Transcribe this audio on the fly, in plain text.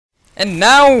And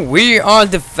now we are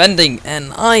defending,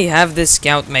 and I have this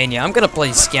scout mania. I'm gonna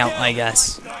play scout, I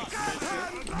guess.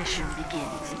 Mission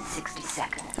begins in 60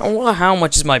 seconds. Oh, well, how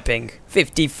much is my ping?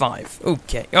 55.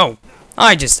 Okay. Oh,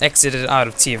 I just exited out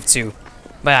of TF2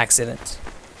 by accident.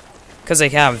 Because I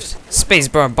have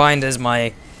spacebar bind as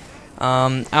my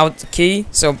out key.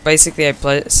 So basically I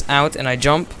press out and I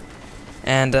jump.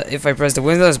 And if I press the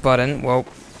Windows button, well,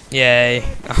 yay,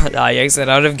 I exit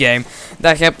out of game.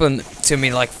 That happened to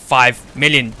me like 5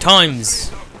 million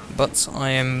times. But I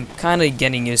am kind of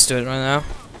getting used to it right now.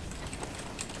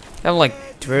 I have like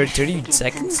 30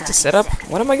 seconds to set up?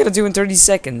 What am I gonna do in 30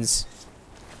 seconds?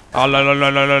 Oh la la la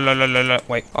la la la la la la.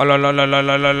 Wait. Oh la la la la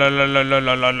la la la la la la la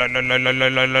la la la la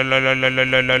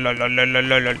la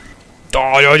la la.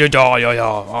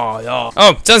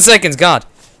 Oh, 10 seconds, God.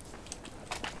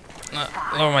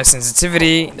 Lower my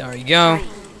sensitivity. There we go.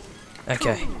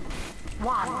 Okay.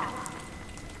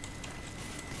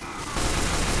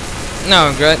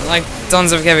 No, great. Like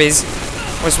tons of heavies.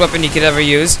 Worst weapon you could ever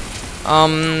use.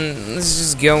 Let's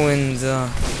just go and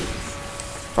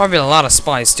probably a lot of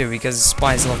spies too, because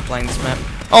spies love playing this map.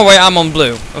 Oh wait, I'm on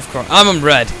blue, of course. I'm on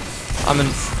red.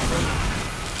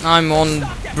 I'm on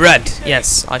red.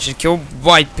 Yes, I should kill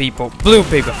white people, blue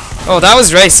people. Oh, that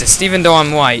was racist, even though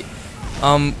I'm white.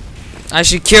 I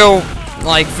should kill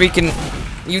like freaking.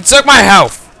 You took my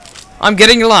health. I'm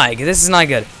getting lag. This is not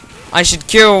good. I should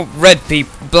kill red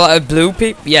people, blue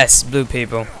people. Yes, blue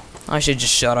people. I should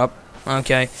just shut up.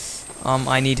 Okay.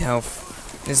 I need health.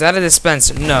 Is that a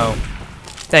dispenser? No.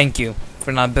 Thank you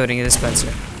for not building a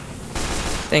dispenser.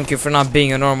 Thank you for not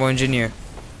being a normal engineer.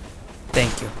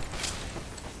 Thank you.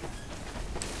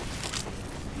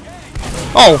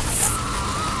 Oh!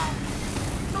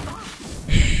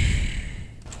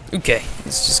 Okay,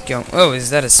 let's just go. Oh, is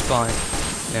that a spy?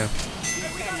 No.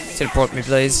 Teleport me,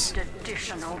 please.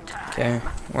 Okay,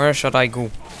 where should I go?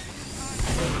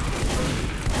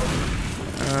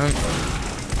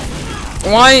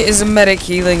 Why is a medic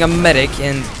healing a medic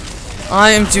and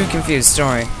I am too confused,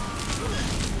 sorry.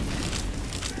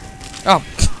 Oh.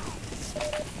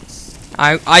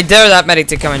 I dare that medic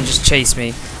to come and just chase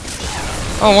me.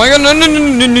 Oh my god, no, no, no,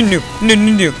 no, no, no, no,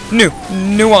 no, no,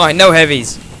 no, no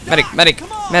heavies. Medic, medic,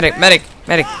 medic, medic,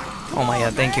 medic. Oh my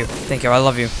god, thank you, I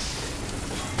love you.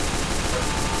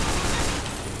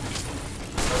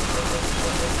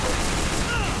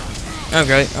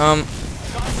 Okay,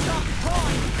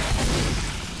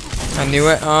 I knew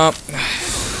it.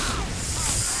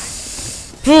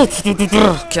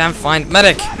 Can't find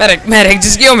medic, medic, medic.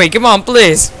 Just kill me. Come on,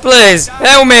 please, please,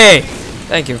 help me.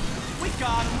 Thank you. We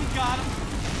got him.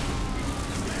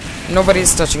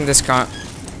 Nobody's touching this car.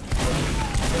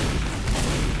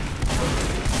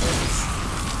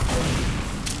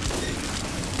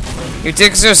 You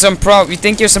think you're some pro? You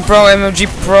think you're some pro MMG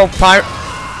pro pirate?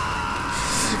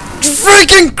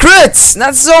 Freaking CRITZ!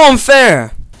 That's so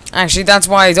unfair. Actually, that's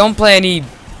why I don't play any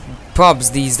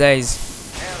pubs these days.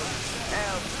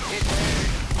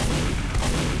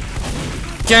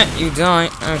 Can't you die?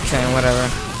 Okay, whatever.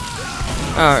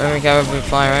 Oh, and we have a blue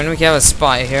flyer, and we have a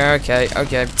spy here. Okay,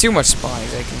 okay. Too much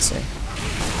spies, I can see.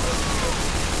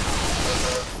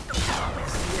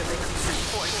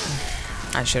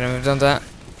 I shouldn't have done that.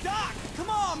 Doc, come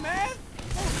on, man.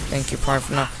 Thank you, Park,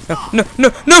 for now. No,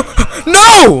 no, no,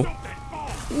 no!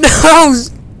 No!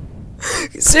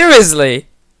 Seriously!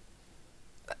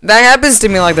 That happens to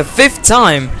me like the 5th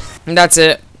time. And that's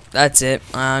it. That's it.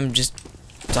 I'm just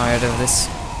tired of this.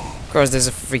 Of course, there's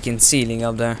a freaking ceiling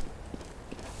up there.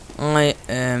 I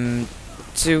am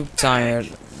too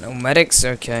tired. No medics?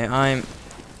 Okay, I'm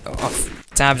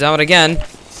tabbed out again.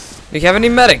 Do you have any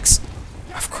medics?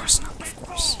 Of course not, of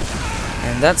course.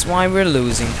 And that's why we're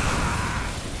losing.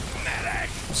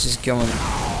 Let's just go in.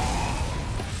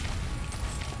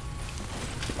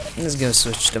 Let's go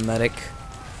switch to medic.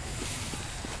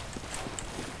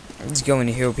 Let's go and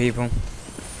heal people.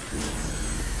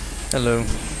 Hello.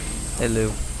 Hello.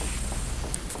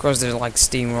 Of course they're like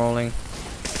steamrolling.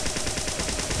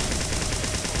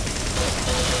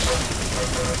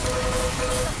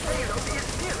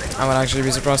 I would actually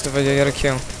be surprised if I get a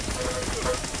kill.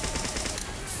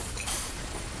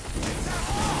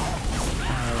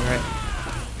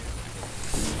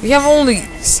 We have only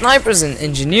snipers and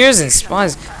engineers and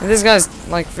spies, and this guy's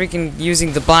like freaking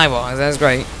using the black box. That's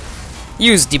great.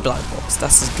 Use the black box.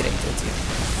 That's a great idea.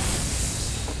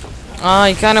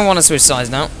 I kind of want to switch sides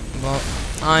now, but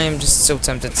I am just so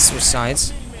tempted to switch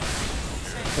sides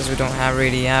because we don't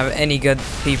really have any good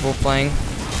people playing.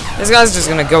 This guy's just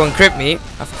gonna go and crit me,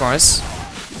 of course.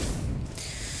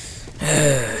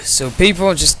 So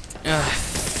people just,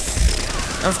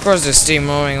 of course, they're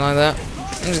steamrolling like that.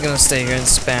 I'm just gonna stay here and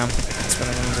spam. That's what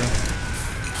I'm gonna do.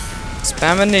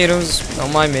 Spamming needles.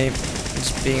 Don't mind me.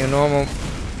 Just being a normal.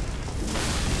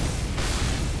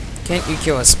 Can't you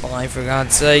kill a spy for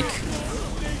God's sake?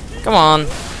 Come on.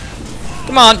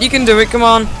 Come on, you can do it. Come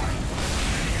on.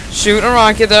 Shoot a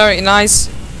rocket there. Nice.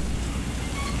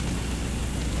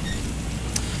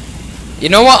 You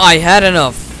know what? I had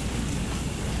enough.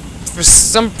 For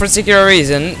some particular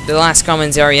reason, the last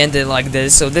commentary ended like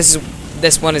this, so this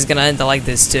one is gonna end like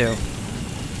this too.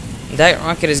 That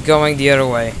rocket is going the other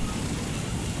way.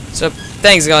 So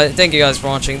thanks guys, thank you guys for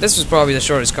watching. This was probably the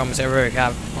shortest commentary I ever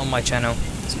have on my channel.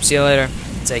 So see you later.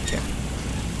 Take care.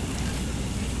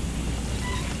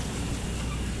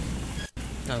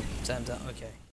 Oh, Sam's out. Okay.